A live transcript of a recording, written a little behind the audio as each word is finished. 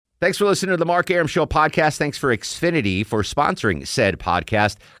Thanks for listening to the Mark Arum Show podcast. Thanks for Xfinity for sponsoring said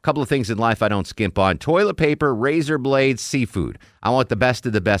podcast. A couple of things in life I don't skimp on. Toilet paper, razor blades, seafood. I want the best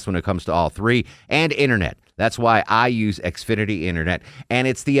of the best when it comes to all three. And internet. That's why I use Xfinity Internet. And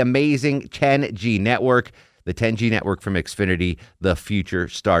it's the amazing 10G network. The 10G network from Xfinity. The future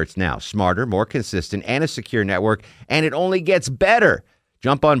starts now. Smarter, more consistent, and a secure network. And it only gets better.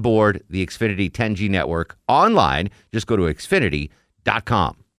 Jump on board the Xfinity 10G network online. Just go to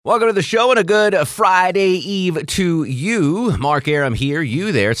Xfinity.com. Welcome to the show and a good Friday Eve to you. Mark Arum here,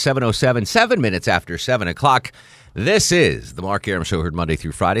 you there, 7:07, 7 minutes after 7 o'clock. This is the Mark Arum Show, heard Monday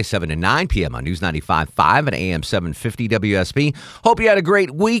through Friday, 7 to 9 p.m. on News 95.5 and AM 750 WSB. Hope you had a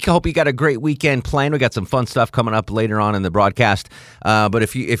great week. I hope you got a great weekend planned. We got some fun stuff coming up later on in the broadcast. But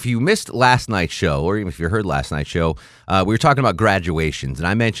if you missed last night's show, or even if you heard last night's show, we were talking about graduations. And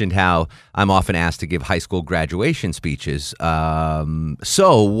I mentioned how I'm often asked to give high school graduation speeches.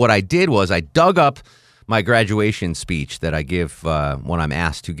 So what I did was I dug up my graduation speech that I give when I'm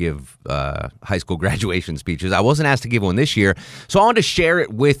asked to give high school graduation speeches. I wasn't asked to give one this year, so I wanted to share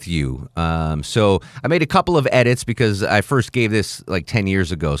it with you. So I made a couple of edits because I first gave this like 10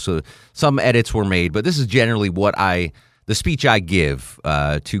 years ago, so some edits were made, but this is generally the speech I give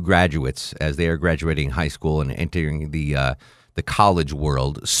to graduates as they are graduating high school and entering the college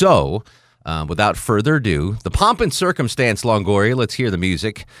world. So without further ado, the pomp and circumstance, Longoria, let's hear the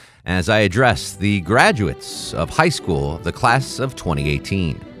music as I address the graduates of high school, the class of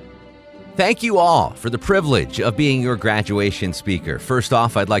 2018. Thank you all for the privilege of being your graduation speaker. First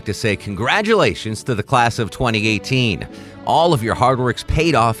off, I'd like to say congratulations to the class of 2018. All of your hard work's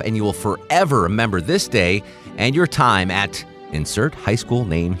paid off, and you will forever remember this day and your time at insert high school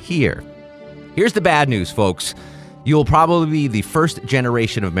name here. Here's the bad news, folks. You'll probably be the first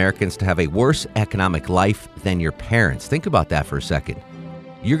generation of Americans to have a worse economic life than your parents. Think about that for a second.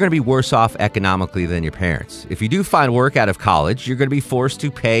 You're going to be worse off economically than your parents. If you do find work out of college, you're going to be forced to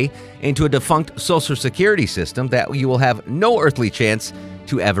pay into a defunct Social Security system that you will have no earthly chance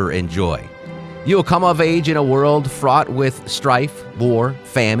to ever enjoy. You will come of age in a world fraught with strife, war,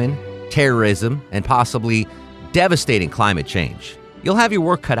 famine, terrorism, and possibly devastating climate change. You'll have your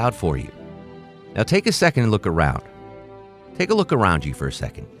work cut out for you. Now take a second and look around. Take a look around you for a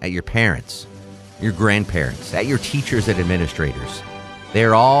second at your parents, your grandparents, at your teachers and administrators.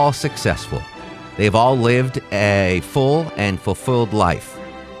 They're all successful. They've all lived a full and fulfilled life.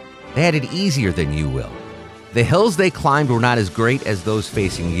 They had it easier than you will. The hills they climbed were not as great as those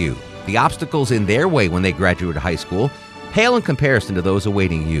facing you. The obstacles in their way when they graduated high school pale in comparison to those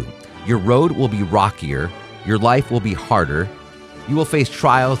awaiting you. Your road will be rockier. Your life will be harder. You will face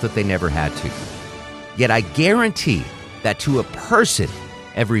trials that they never had to. Yet I guarantee that to a person,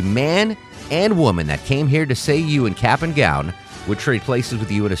 every man and woman that came here to say you in cap and gown would trade places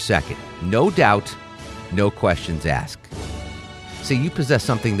with you in a second. No doubt, no questions asked. See, you possess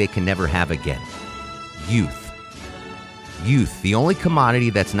something they can never have again. Youth. Youth, the only commodity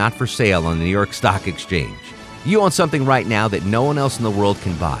that's not for sale on the New York Stock Exchange. You own something right now that no one else in the world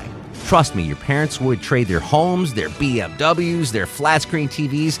can buy. Trust me, your parents would trade their homes, their BMWs, their flat screen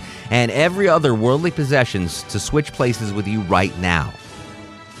TVs, and every other worldly possessions to switch places with you right now.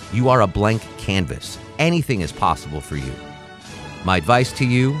 You are a blank canvas. Anything is possible for you. My advice to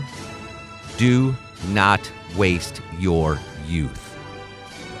you, do not waste your youth.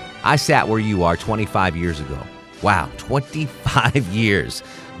 I sat where you are 25 years ago. Wow, 25 years.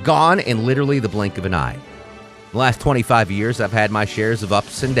 Gone in literally the blink of an eye. The last 25 years, I've had my shares of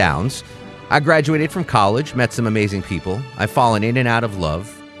ups and downs. I graduated from college, met some amazing people. I've fallen in and out of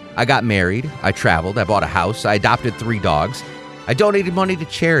love. I got married. I traveled. I bought a house. I adopted 3 dogs. I donated money to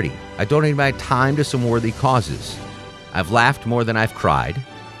charity. I donated my time to some worthy causes. I've laughed more than I've cried.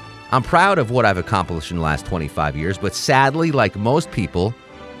 I'm proud of what I've accomplished in the last 25 years, but sadly, like most people,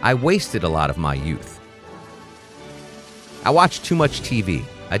 I wasted a lot of my youth. I watched too much TV.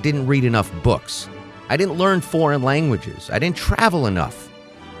 I didn't read enough books. I didn't learn foreign languages. I didn't travel enough.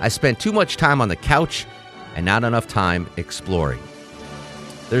 I spent too much time on the couch and not enough time exploring.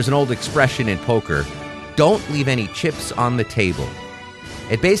 There's an old expression in poker, don't leave any chips on the table.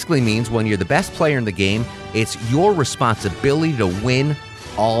 It basically means when you're the best player in the game, it's your responsibility to win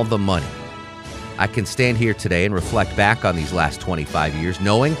all the money. I can stand here today and reflect back on these last 25 years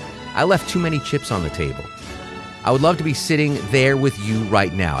knowing I left too many chips on the table. I would love to be sitting there with you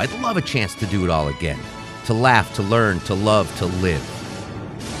right now. I'd love a chance to do it all again. To laugh, to learn, to love, to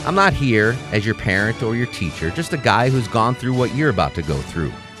live. I'm not here as your parent or your teacher, just a guy who's gone through what you're about to go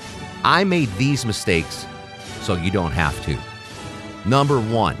through. I made these mistakes so you don't have to. Number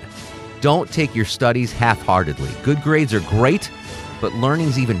 1, don't take your studies half-heartedly. Good grades are great, but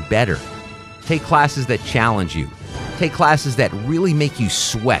learning's even better. Take classes that challenge you. Take classes that really make you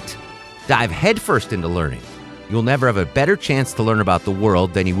sweat. Dive headfirst into learning. You'll never have a better chance to learn about the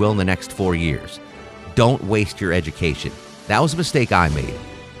world than you will in the next 4 years. Don't waste your education. That was a mistake I made.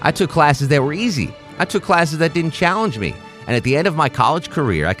 I took classes that were easy. I took classes that didn't challenge me. And at the end of my college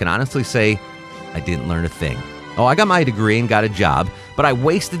career, I can honestly say I didn't learn a thing. Oh, I got my degree and got a job, but I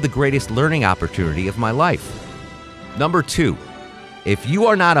wasted the greatest learning opportunity of my life. Number 2, if you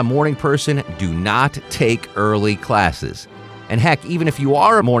are not a morning person, do not take early classes. And heck, even if you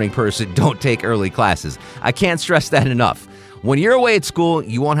are a morning person, don't take early classes. I can't stress that enough. When you're away at school,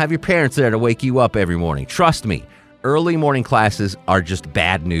 you won't have your parents there to wake you up every morning. Trust me, early morning classes are just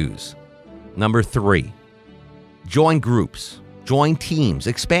bad news. Number 3, join groups, join teams,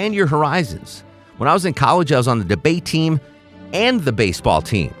 expand your horizons. When I was in college, I was on the debate team and the baseball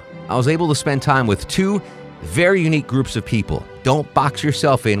team. I was able to spend time with 2 very unique groups of people. Don't box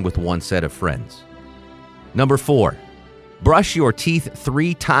yourself in with one set of friends. Number 4, brush your teeth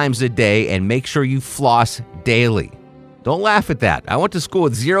 3 times a day and make sure you floss daily. Don't laugh at that. I went to school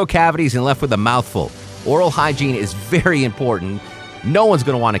with 0 cavities and left with a mouthful. Oral hygiene is very important. No one's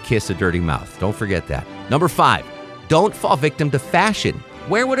going to want to kiss a dirty mouth. Don't forget that. Number 5, don't fall victim to fashion.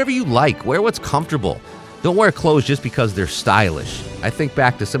 Wear whatever you like. Wear what's comfortable. Don't wear clothes just because they're stylish. I think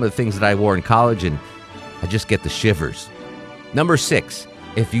back to some of the things that I wore in college and I just get the shivers. Number 6,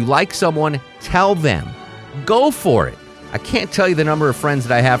 if you like someone, tell them. Go for it. I can't tell you the number of friends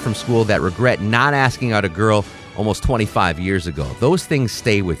that I have from school that regret not asking out a girl almost 25 years ago. Those things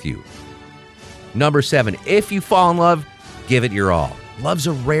stay with you. Number 7, if you fall in love, give it your all. Love's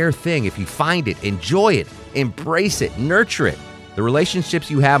a rare thing. If you find it, enjoy it, embrace it, nurture it. The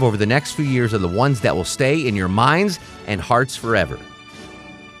relationships you have over the next few years are the ones that will stay in your minds and hearts forever.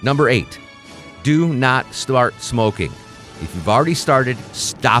 Number 8, do not start smoking. If you've already started,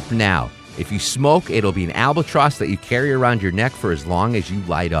 stop now. If you smoke, it'll be an albatross that you carry around your neck for as long as you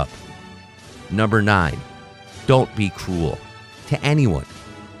light up. Number 9, don't be cruel to anyone.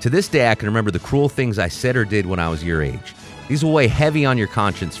 To this day, I can remember the cruel things I said or did when I was your age. These will weigh heavy on your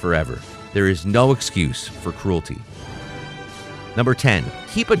conscience forever. There is no excuse for cruelty. Number 10,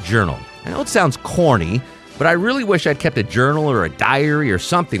 keep a journal. I know it sounds corny, but I really wish I'd kept a journal or a diary or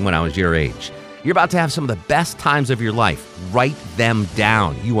something when I was your age. You're about to have some of the best times of your life. Write them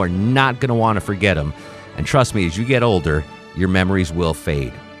down. You are not going to want to forget them. And trust me, as you get older, your memories will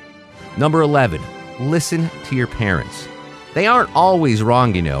fade. Number 11, listen to your parents. They aren't always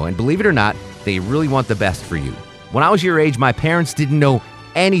wrong, you know, and believe it or not, they really want the best for you. When I was your age, my parents didn't know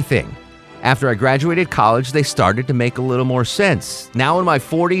anything. After I graduated college, they started to make a little more sense. Now in my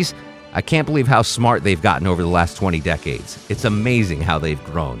 40s, I can't believe how smart they've gotten over the last 20 decades. It's amazing how they've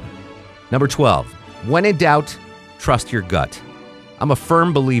grown. Number 12, when in doubt, trust your gut. I'm a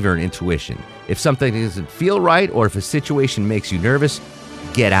firm believer in intuition. If something doesn't feel right or if a situation makes you nervous,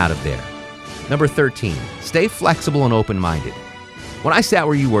 get out of there. Number 13, stay flexible and open-minded. When I sat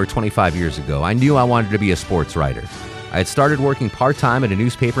where you were 25 years ago, I knew I wanted to be a sports writer. I had started working part-time at a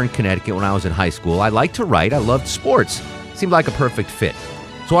newspaper in Connecticut when I was in high school. I liked to write. I loved sports. Seemed like a perfect fit.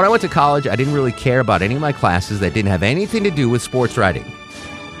 So when I went to college, I didn't really care about any of my classes that didn't have anything to do with sports writing.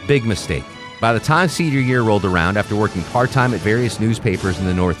 Big mistake. By the time senior year rolled around, after working part-time at various newspapers in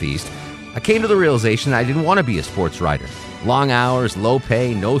the Northeast, I came to the realization that I didn't want to be a sports writer. Long hours, low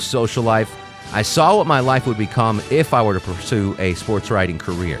pay, no social life. I saw what my life would become if I were to pursue a sports writing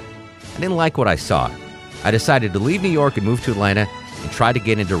career. I didn't like what I saw. I decided to leave New York and move to Atlanta and try to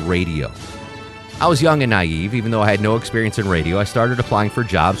get into radio. I was young and naive. Even though I had no experience in radio, I started applying for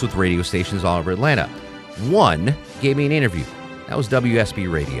jobs with radio stations all over Atlanta. One gave me an interview. That was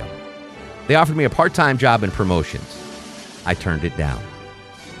WSB Radio. They offered me a part-time job in promotions. I turned it down.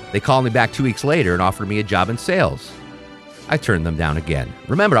 They called me back 2 weeks later and offered me a job in sales. I turned them down again.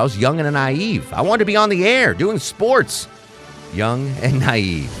 Remember, I was young and naive. I wanted to be on the air, doing sports. Young and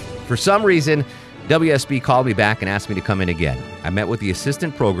naive. For some reason, WSB called me back and asked me to come in again. I met with the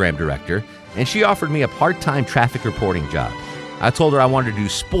assistant program director, and she offered me a part-time traffic reporting job. I told her I wanted to do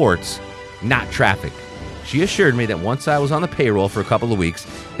sports, not traffic. She assured me that once I was on the payroll for a couple of weeks,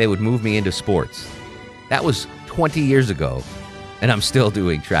 they would move me into sports. That was 20 years ago, and I'm still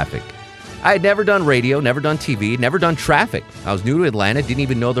doing traffic. I had never done radio, never done TV, never done traffic. I was new to Atlanta, didn't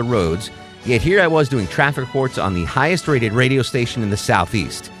even know the roads. Yet here I was doing traffic reports on the highest-rated radio station in the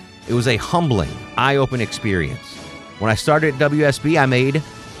Southeast. It was a humbling, eye-opening experience. When I started at WSB, I made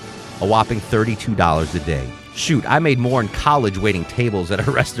a whopping $32 a day. Shoot, I made more in college waiting tables at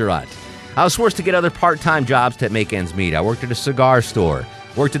a restaurant. I was forced to get other part-time jobs to make ends meet. I worked at a cigar store,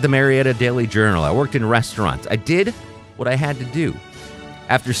 worked at the Marietta Daily Journal. I worked in restaurants. I did what I had to do.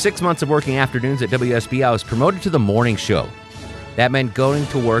 After 6 months of working afternoons at WSB, I was promoted to the morning show. That meant going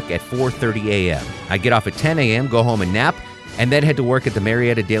to work at 4:30 a.m. I'd get off at 10 a.m., go home and nap, and then head to work at the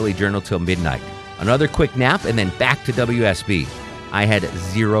Marietta Daily Journal till midnight. Another quick nap, and then back to WSB. I had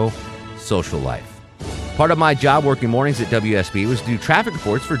zero social life. Part of my job working mornings at WSB was to do traffic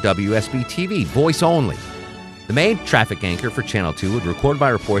reports for WSB TV, voice only. The main traffic anchor for Channel 2 would record my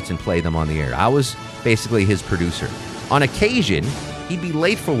reports and play them on the air. I was basically his producer. On occasion, he'd be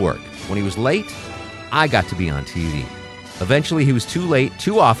late for work. When he was late, I got to be on TV. Eventually, he was too late,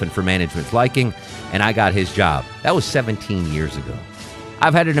 too often for management's liking, and I got his job. That was 17 years ago.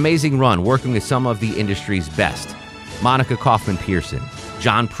 I've had an amazing run working with some of the industry's best. Monica Kaufman-Pearson,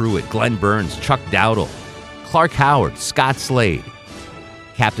 John Pruitt, Glenn Burns, Chuck Dowdle, Clark Howard, Scott Slade,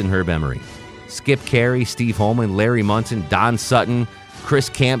 Captain Herb Emery, Skip Carey, Steve Holman, Larry Munson, Don Sutton, Chris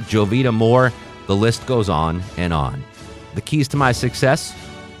Camp, Jovita Moore. The list goes on and on. The keys to my success?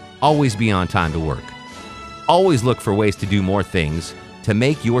 Always be on time to work. Always look for ways to do more things to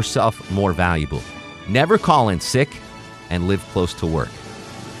make yourself more valuable. Never call in sick and live close to work.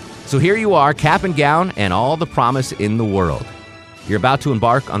 So here you are, cap and gown, and all the promise in the world. You're about to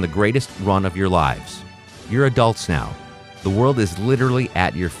embark on the greatest run of your lives. You're adults now. The world is literally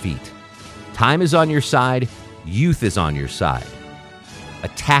at your feet. Time is on your side. Youth is on your side.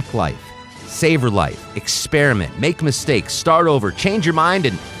 Attack life. Savor life. Experiment. Make mistakes. Start over. Change your mind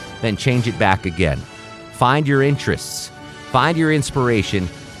and then change it back again. Find your interests. Find your inspiration.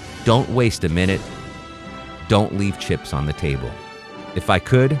 Don't waste a minute. Don't leave chips on the table. If I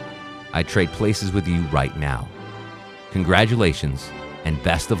could, I'd trade places with you right now. Congratulations and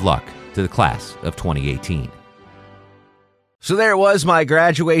best of luck to the class of 2018. So there it was, my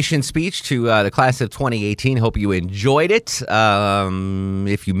graduation speech to the class of 2018. Hope you enjoyed it.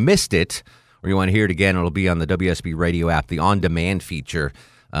 If you missed it or you want to hear it again, it'll be on the WSB Radio app, the on-demand feature.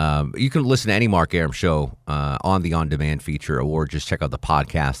 You can listen to any Mark Arum show on the on-demand feature, or just check out the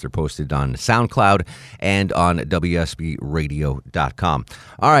podcast. They're posted on SoundCloud and on WSBradio.com.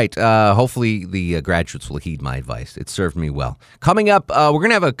 All right, hopefully the graduates will heed my advice. It served me well. Coming up, we're going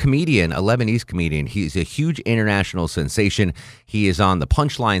to have a comedian, a Lebanese comedian. He's a huge international sensation. He is on the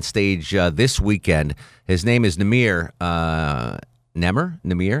Punchline stage this weekend. His name is Namir.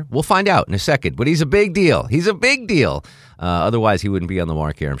 Namir? We'll find out in a second, but he's a big deal. He's a big deal. Otherwise, he wouldn't be on the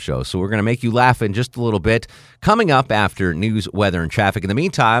Mark Arum Show. So we're going to make you laugh in just a little bit. Coming up after news, weather, and traffic. In the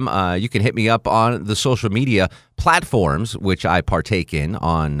meantime, you can hit me up on the social media platforms, which I partake in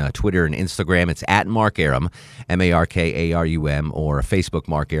on Twitter and Instagram. It's at Mark Arum, MarkArum, or Facebook,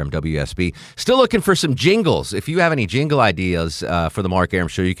 Mark Arum, WSB. Still looking for some jingles. If you have any jingle ideas for the Mark Arum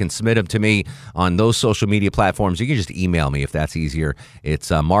Show, you can submit them to me on those social media platforms. You can just email me if that's easier.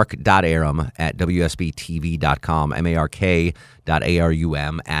 It's mark.arum@WSBTV.com,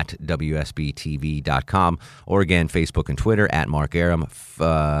 mark.arum@WSBTV.com, or again, Facebook and Twitter at Mark Arum,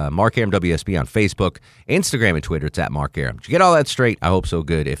 Mark Arum WSB on Facebook, Instagram and Twitter, it's at Mark Arum. Did you get all that straight? I hope so.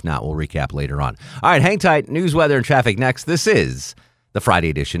 Good. If not, we'll recap later on. All right, hang tight. News, weather, and traffic next. This is the Friday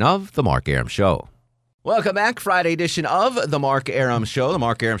edition of The Mark Arum Show. Welcome back. Friday edition of The Mark Arum Show. The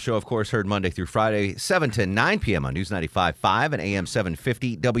Mark Arum Show, of course, heard Monday through Friday, 7 to 9 p.m. on News 95.5 and AM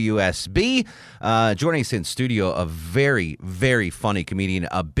 750 WSB. Joining us in studio, a very, very funny comedian,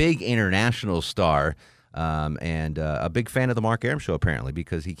 a big international star, and a big fan of The Mark Arum Show, apparently,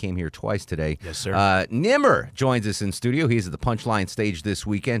 because he came here twice today. Yes, sir. Nimmer joins us in studio. He's at the Punchline stage this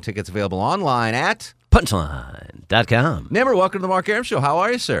weekend. Tickets available online at Punchline.com. Nimmer, welcome to The Mark Arum Show. How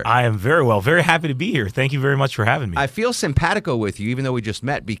are you, sir? I am very well. Very happy to be here. Thank you very much for having me. I feel simpatico with you, even though we just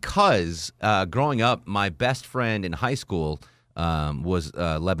met, because growing up, my best friend in high school was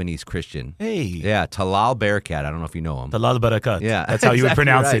Lebanese Christian. Hey. Yeah, Talal Bearcat. I don't know if you know him. Talal Barakat. Yeah. That's how you would exactly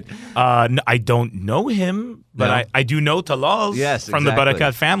pronounce right. it. I don't know him, but No. I do know Talal from the exactly.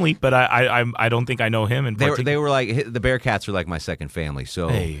 Barakat family, but I don't think I know him in particular. They were like, the Bearcats are like my second family. So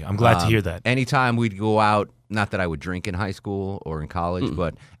Hey, I'm glad to hear that. Anytime we'd go out, not that I would drink in high school or in college,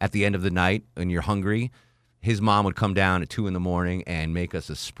 but at the end of the night when you're hungry, his mom would come down at 2 a.m. and make us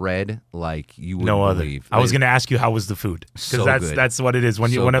a spread like you wouldn't No other. believe. I was going to ask you, how was the food? So Because good. that's what it is.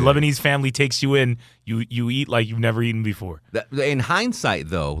 When So when a good. Lebanese family takes you in, you eat like you've never eaten before. In hindsight,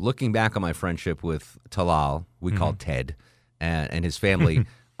 though, looking back on my friendship with Talal, we called Ted, and his family,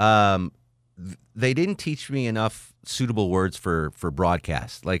 they didn't teach me enough suitable words for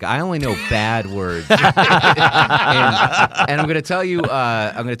broadcast. Like, I only know bad words. and I'm going to tell you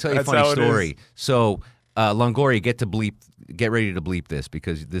a That's funny how it story. is. So, Longoria, get to bleep get ready to bleep this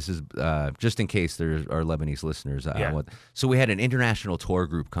because this is just in case there are Lebanese listeners. Yeah. So we had an international tour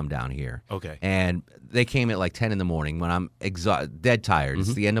group come down here. Okay. And they came at like 10 in the morning when I'm dead tired.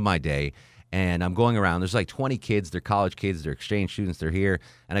 It's the end of my day. And I'm going around. There's like 20 kids. They're college kids. They're exchange students. They're here.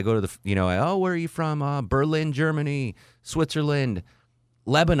 And I go to where are you from? Berlin, Germany, Switzerland,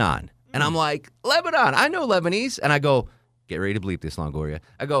 Lebanon. And I'm like, Lebanon. I know Lebanese. And I go, get ready to bleep this, Longoria.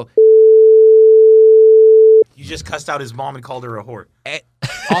 I go, You just cussed out his mom and called her a whore.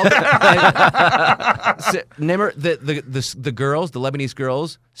 The girls, the Lebanese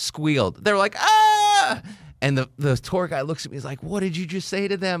girls, squealed. They were like, ah! And the tour guy looks at me. He's like, "What did you just say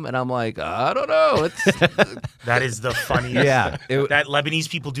to them?" And I'm like, "I don't know." That is the funniest. Yeah, that Lebanese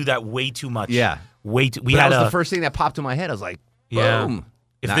people do that way too much. Yeah, way too. That was the first thing that popped in my head. I was like, "Boom!"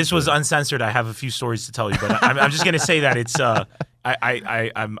 If this was uncensored, I have a few stories to tell you, but I'm just gonna say that it's.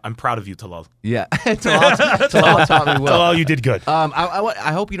 I'm proud of you, Talal. Yeah, Talal taught me well. Talal, you did good.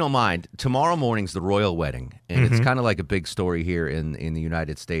 I hope you don't mind. Tomorrow morning's the royal wedding, and it's kind of like a big story here in the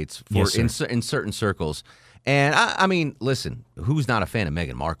United States in certain circles. And I mean, listen, who's not a fan of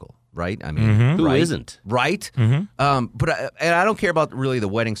Meghan Markle, right? I mean, who isn't? Right? But I don't care about really the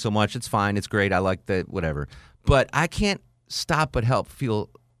wedding so much. It's fine. It's great. I like that. Whatever. But I can't stop but help feel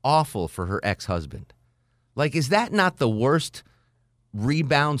awful for her ex-husband. Like, is that not the worst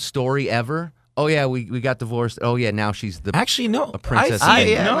rebound story ever? Oh yeah, we got divorced. Oh yeah, now she's actually no. A princess.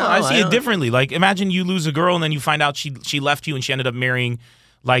 I see it differently. Like, imagine you lose a girl and then you find out she left you and she ended up marrying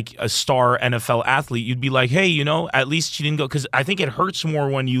like a star NFL athlete. You'd be like, hey, at least she didn't go. Because I think it hurts more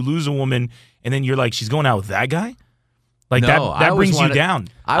when you lose a woman and then you're like, she's going out with that guy. Like that brings you down.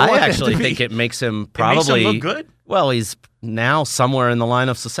 I actually think it makes him probably look good. Well, he's now somewhere in the line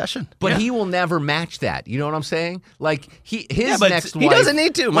of succession. But he will never match that. You know what I'm saying? Like his next wife. He doesn't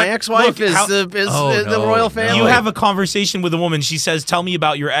need to. My ex-wife is the royal family. You have a conversation with a woman. She says, "Tell me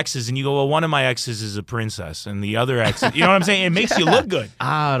about your exes," and you go, "Well, one of my exes is a princess, and the other ex." You know what I'm saying? It makes you look good.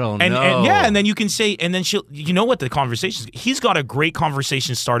 I don't know. And then you can say, and then she'll. You know what the conversation is? He's got a great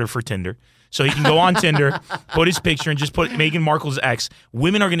conversation starter for Tinder. So he can go on Tinder, put his picture, and just put Meghan Markle's ex.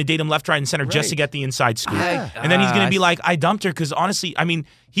 Women are going to date him left, right, and center just to get the inside scoop. And then he's going to be like, I dumped her because honestly, I mean,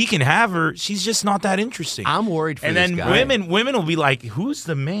 he can have her. She's just not that interesting. I'm worried for this guy. And then women will be like, who's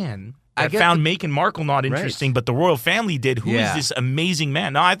the man that found Meghan Markle not interesting, but the royal family did? Who is this amazing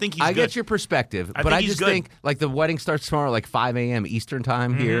man? No, I think he's good. I get your perspective, but I just think like the wedding starts tomorrow like 5 a.m. Eastern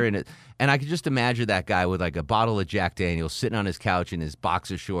time here, and I could just imagine that guy with like a bottle of Jack Daniels sitting on his couch in his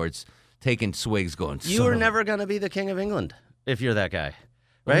boxer shorts, taking swigs, going, you are never going to be the king of England if you're that guy,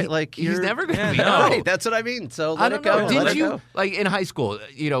 right? Like he's never going to be. No. Right, that's what I mean. So let it go. Did you like in high school?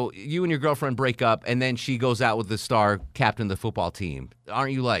 You and your girlfriend break up, and then she goes out with the star captain of the football team.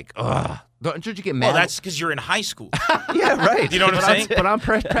 Aren't you like, ugh? Don't you get mad? Well, that's because you're in high school. Yeah, right. You know what I'm saying? But I'm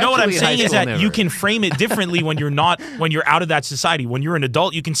no, what I'm saying is that you can frame it differently when you're out of that society. When you're an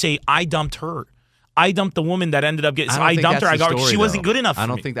adult, you can say, I dumped her. I dumped the woman that ended up getting. I dumped her. She wasn't good enough. I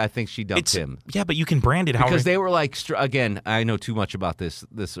think she dumped him. Yeah, but you can brand it because they were like. Again, I know too much about this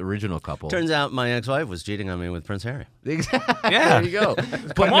original couple. Turns out my ex-wife was cheating on me with Prince Harry. Exactly. Yeah, there you go.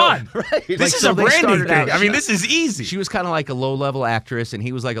 Come on, right? This is a branding thing. I mean, this is easy. She was kind of like a low-level actress, and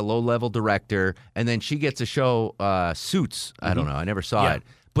he was like a low-level director. And then she gets a show, Suits. I don't know. I never saw it.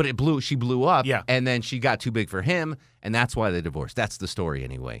 But she blew up, and then she got too big for him, and that's why they divorced. That's the story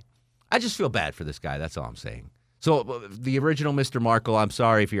anyway. I just feel bad for this guy. That's all I'm saying. So the original Mr. Markle, I'm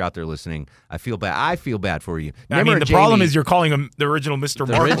sorry if you're out there listening. I feel bad. I feel bad for you. The problem is you're calling him the original Mr.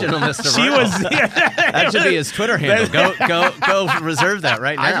 Markle. The original Mr. Markle. That should be his Twitter handle. Go reserve that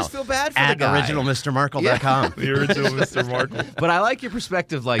right now. I just feel bad for the guy. At originalmrmarkle.com. The original Mr. Markle. But I like your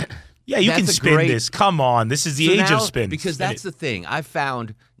perspective. Like, yeah, you can spin this. Come on. This is the age of spin. Because that's the thing. I've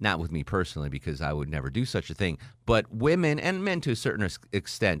found, not with me personally, because I would never do such a thing, but women and men to a certain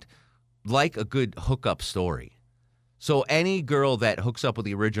extent like a good hookup story. So any girl that hooks up with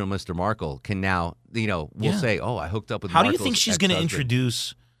the original Mr. Markle can now, will say, oh, I hooked up with Markle's How do you think she's going to ex-husband.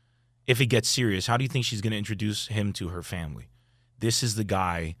 introduce, if it gets serious, how do you think she's going to introduce him to her family? This is the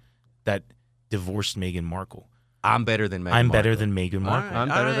guy that divorced Meghan Markle. I'm better than Meghan Markle. I'm better than Meghan Markle. I'm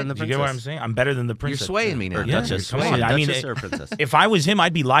better than the princess. You get what I'm saying? I'm better than the princess. You're swaying me now. Duchess. Come on. I mean, princess. if I was him,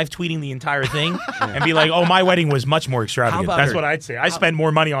 I'd be live tweeting the entire thing and be like, "Oh, my wedding was much more extravagant." That's what I'd say. I spend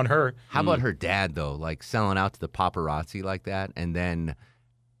more money on her. How about her dad though? Like selling out to the paparazzi like that, and then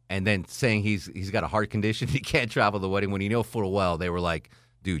saying he's got a heart condition, he can't travel to the wedding when full well they were like,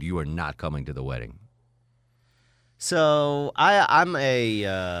 "Dude, you are not coming to the wedding." So I'm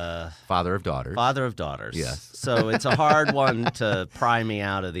a father of daughters. Father of daughters. Yes. So it's a hard one to pry me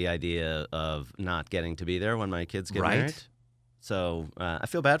out of the idea of not getting to be there when my kids get married. So I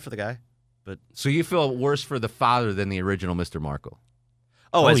feel bad for the guy. But So you feel worse for the father than the original Mr. Markle?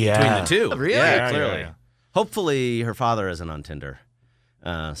 as yeah. between the two. Really? Yeah, Yeah, clearly. yeah. Hopefully her father isn't on Tinder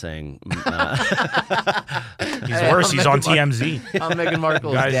saying... He's worse. He's on TMZ. I'm Meghan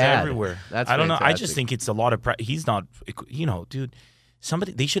Markle's Guys dad. everywhere. That's I don't know. I fantastic. just think it's a lot of he's not, dude,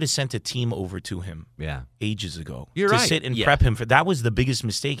 they should have sent a team over to him Yeah. ages ago You're to right. sit and Yeah. prep him for that was the biggest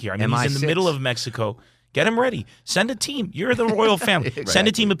mistake here. I mean, he's in the MI6. middle of Mexico. Get him ready. Send a team. You're the royal family. Send a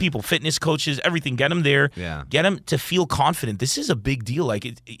Exactly. team of people, fitness coaches, everything. Get him there. Yeah. Get him to feel confident. This is a big deal.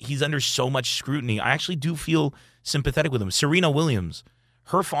 Like he's under so much scrutiny. I actually do feel sympathetic with him. Serena Williams,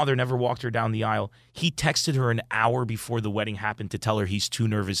 her father never walked her down the aisle. He texted her an hour before the wedding happened to tell her he's too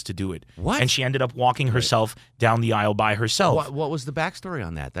nervous to do it. What? And she ended up walking herself down the aisle by herself. What was the backstory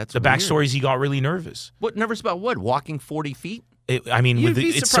on that? That's The weird. backstory is he got really nervous. What nervous about what? Walking 40 feet? You'd be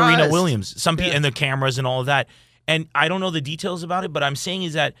It's Serena surprised. Williams. Some people and the cameras and all of that. And I don't know the details about it, but I'm saying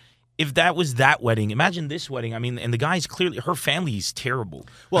is that if that was that wedding, imagine this wedding. I mean, and the guy's clearly her family is terrible.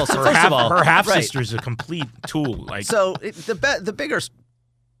 Well, so her first half, of all, her half right. sister is a complete tool. Like So the bigger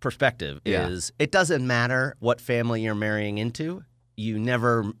perspective Yeah. is it doesn't matter what family you're marrying into. You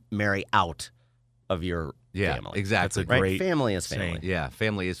never marry out of your Yeah, family. exactly. That's a Right? great Family is saying. family. Yeah,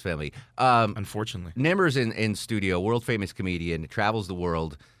 family is family. unfortunately. Nimmer's in studio, world famous comedian, travels the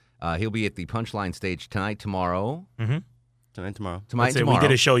world. He'll be at the Punchline stage tonight, tomorrow. Tonight, tomorrow. That's it. Tomorrow. We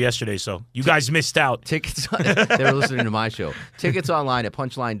did a show yesterday, so you guys missed out. Tickets. They were listening to my show. Tickets online at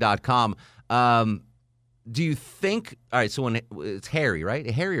punchline.com. Do you think? All right. So when it's Harry, right?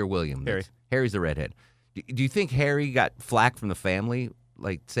 Harry or William? Harry. Harry's the redhead. Do you think Harry got flack from the family,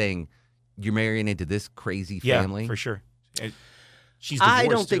 like saying you're marrying into this crazy family? Yeah, for sure. She's I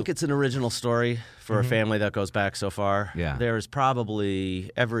divorced, don't think too. it's an original story for a family that goes back so far. Yeah. There's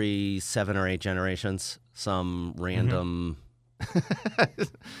probably every 7 or 8 generations some random.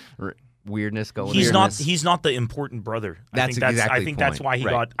 Weirdness going. He's on. not. He's not the important brother. That's I exactly think the that's point. why he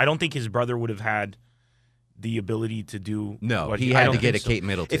Right. got. I don't think his brother would have had the ability to do. No, what he I had don't to get a think so. Kate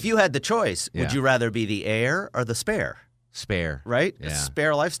Middleton. If you had the choice, Yeah. would you rather be the heir or the spare? spare, Right? Yeah. It's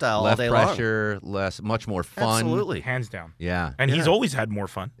spare lifestyle less all day long. pressure, much more fun. Absolutely. Hands down. Yeah, And he's Yeah. always had more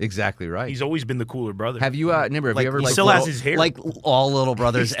fun. exactly right. He's always been the cooler brother. Have you, Nimmer? Have you ever? he like, still has his hair. Like all little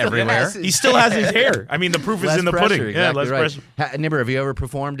brothers He still everywhere. has his- He still has his hair. I mean, the proof is less in the pressure, pudding. Exactly Yeah, less right. pressure. Nimmer, have you ever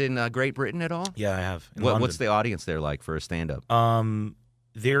performed in Great Britain at all? Yeah, I have. In What's London. the audience there like for a stand-up?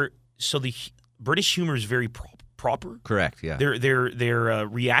 The British humor is very proper. Correct. Yeah. Their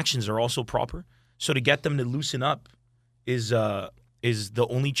reactions are also proper. So to get them to loosen up is the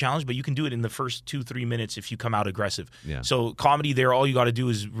only challenge, but you can do it in the first 2-3 minutes if you come out aggressive. Yeah. So comedy there, all you got to do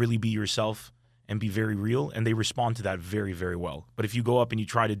is really be yourself and be very real, and they respond to that very, very well. But if you go up and you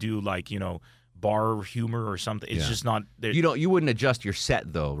try to do bar humor or something, it's Yeah. just not. You wouldn't adjust your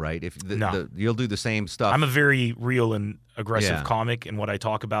set though, right? If No. you'll do the same stuff. I'm a very real and aggressive Yeah. comic in what I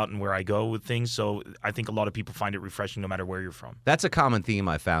talk about and where I go with things. So I think a lot of people find it refreshing no matter where you're from. That's a common theme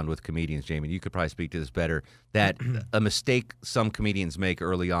I found with comedians, Jamie. You could probably speak to this better. That a mistake some comedians make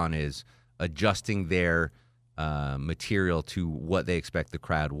early on is adjusting their material to what they expect the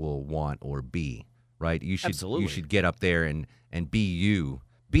crowd will want or be. Right? You should Absolutely. you should get up there and be you.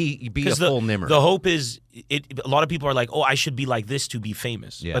 Be a the, full Nimmer. The hope is, a lot of people are like, oh, I should be like this to be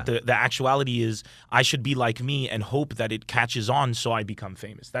famous. Yeah. But the actuality is, I should be like me and hope that it catches on so I become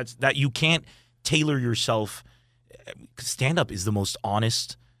famous. That you can't tailor yourself. Stand-up is the most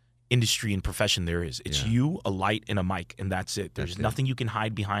honest industry and profession there is. It's you, a light, and a mic, and that's it. There's nothing you can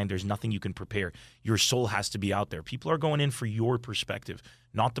hide behind. There's nothing you can prepare. Your soul has to be out there. People are going in for your perspective,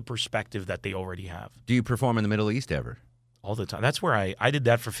 not the perspective that they already have. Do you perform in the Middle East ever? All the time. That's where I did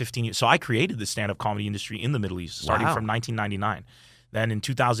that for 15 years. So I created the stand-up comedy industry in the Middle East, starting Wow. from 1999. Then in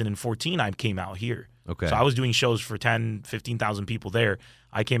 2014, I came out here. Okay. So I was doing shows for 10, 15,000 people there.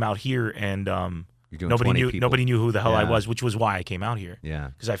 I came out here, and You're doing nobody 20 knew people. nobody knew who the hell I Yeah. was, which was why I came out here. Yeah.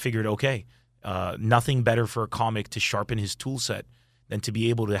 Because I figured, okay, nothing better for a comic to sharpen his tool set than to be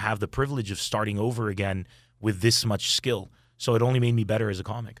able to have the privilege of starting over again with this much skill. So it only made me better as a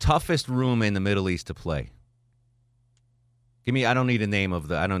comic. Toughest room in the Middle East to play. Give me. I don't need a name of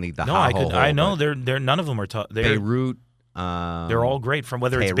the. I don't need the. No, I know they're none of them are tough. Beirut. They're all great, from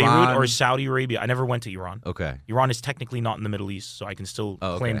whether it's Tehran. Beirut or Saudi Arabia. I never went to Iran. Okay. Iran is technically not in the Middle East, so I can still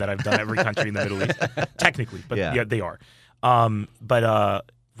Oh, okay. claim that I've done every country in the Middle East. Technically, but Yeah. yeah, they are. But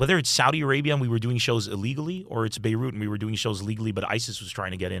whether it's Saudi Arabia and we were doing shows illegally, or it's Beirut and we were doing shows legally, but ISIS was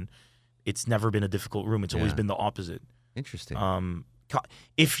trying to get in, it's never been a difficult room. It's always Yeah. been the opposite. Interesting.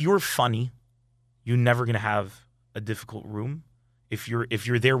 If you're funny, you're never going to have a difficult room. if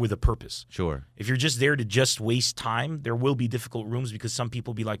you're there with a purpose. Sure. If you're just there to just waste time, there will be difficult rooms because some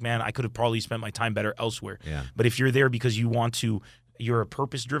people be like, man, I could have probably spent my time better elsewhere. Yeah. But if you're there because you're a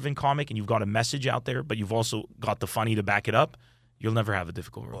purpose-driven comic and you've got a message out there, but you've also got the funny to back it up, you'll never have a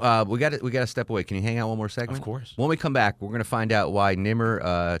difficult room. We got to step away. Can you hang out one more segment? Of course. When we come back, we're going to find out why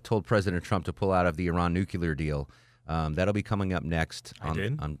Nimmer told President Trump to pull out of the Iran nuclear deal. That'll be coming up next.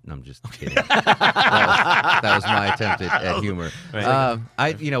 did? I'm just kidding. that was my attempt at humor. Right.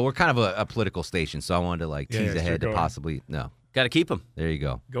 We're kind of a political station, so I wanted to tease ahead to go ahead. possibly no. Got to keep them. There you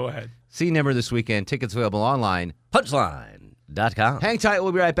go. Go ahead. See Nimmer this weekend. Tickets available online. Punchline.com. Hang tight.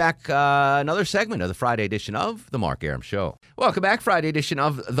 We'll be right back. Another segment of the Friday edition of The Mark Arum Show. Welcome back. Friday edition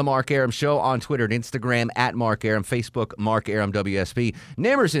of The Mark Arum Show on Twitter and Instagram at Mark Arum, Facebook, Mark Arum WSB.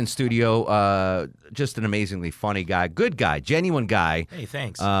 Nimmer's in studio. Just an amazingly funny guy. Good guy. Genuine guy. Hey,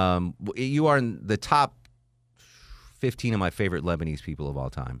 thanks. You are in the top 15 of my favorite Lebanese people of all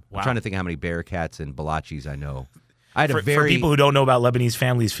time. Wow. I'm trying to think how many Bearcats and Balachis I know. I had For people who don't know about Lebanese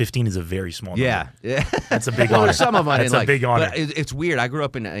families, 15 is a very small number. Yeah. That's a big Well, honor. there's some of them I That's didn't a big honor. But it's weird. I grew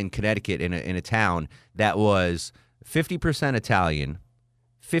up in Connecticut in a town that was 50% Italian,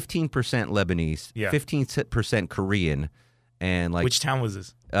 15% Lebanese, Yeah. 15% Korean, and Which town was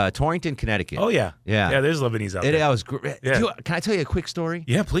this? Torrington, Connecticut. Oh, yeah. Yeah. Yeah, there's Lebanese out It there. was great. Yeah. Dude, can I tell you a quick story?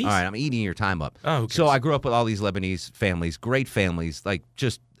 Yeah, please. All right, I'm eating your time up. Oh, who so cares? I grew up with all these Lebanese families, great families,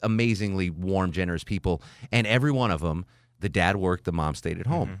 just amazingly warm, generous people. And every one of them, the dad worked, the mom stayed at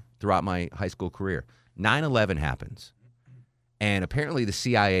home throughout my high school career. 9/11 happens. And apparently the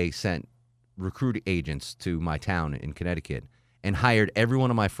CIA sent recruit agents to my town in Connecticut and hired every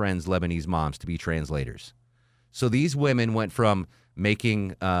one of my friends' Lebanese moms to be translators. So these women went from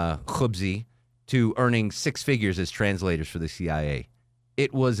making khubzi to earning six figures as translators for the CIA.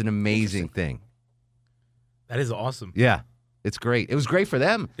 It was an amazing thing. That is awesome. Yeah, it's great. It was great for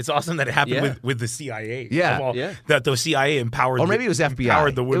them. It's awesome that it happened Yeah. with the CIA. Yeah. Of all, Yeah. That the CIA empowered. Or maybe it was FBI.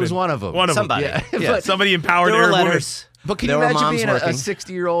 Empowered the women. It was one of them. One of Somebody. them. Yeah. Yeah. But- Somebody empowered There were every woman. letters. But can There you were imagine moms being working. a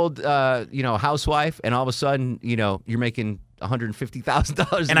 60-year-old, housewife, and all of a sudden, you're making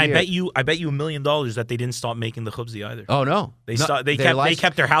 $150,000 And a I year? bet you $1 million that they didn't stop making the khubzi either. Oh no, They No, stopped. They their kept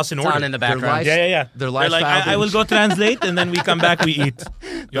life- their house in It's order. on in the Their background. life- Yeah. Their They're like, lifestyle I will didn't- go translate, and then we come back, we eat. You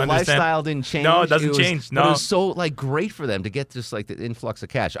The understand? lifestyle didn't change. No, it doesn't was- change. but it No. was so great for them to get just the influx of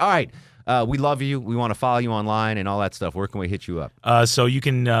cash. All right, we love you. We want to follow you online and all that stuff. Where can we hit you up? So you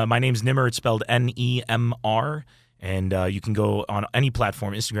can. My name's Nimmer. It's spelled Nemr, and you can go on any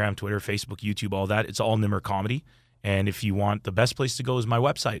platform: Instagram, Twitter, Facebook, YouTube, all that. It's all Nimmer Comedy. And if you want, the best place to go is my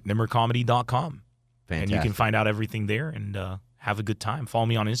website, nimmercomedy.com. Fantastic. And you can find out everything there and have a good time. Follow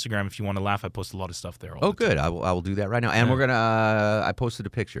me on Instagram if you want to laugh. I post a lot of stuff there. Oh, good. I will do that right now. And we're gonna. I posted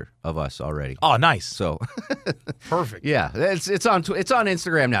a picture of us already. Oh, nice. So, Perfect. yeah, it's on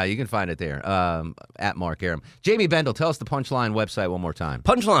Instagram now. You can find it there at Mark Arum. Jamie Bendel, tell us the Punchline website one more time.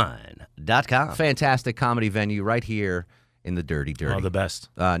 Punchline.com. Fantastic comedy venue right here in the dirty. Oh, the best.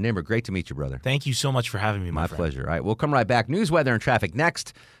 Nimmer, great to meet you, brother. Thank you so much for having me, my friend. pleasure. All right, we'll come right back. News, weather, and traffic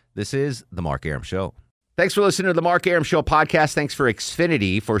next. This is The Mark Arum Show. Thanks for listening to The Mark Arum Show podcast. Thanks for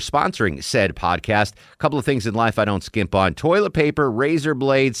Xfinity for sponsoring said podcast. A couple of things in life I don't skimp on. Toilet paper, razor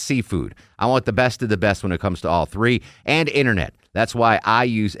blades, seafood. I want the best of the best when it comes to all three. And internet. That's why I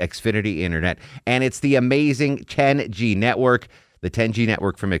use Xfinity Internet. And it's the amazing 10G network. The 10G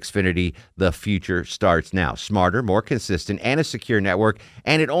network from Xfinity, the future starts now. Smarter, more consistent, and a secure network,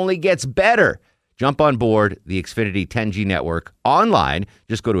 and it only gets better. Jump on board the Xfinity 10G network online.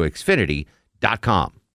 Just go to Xfinity.com.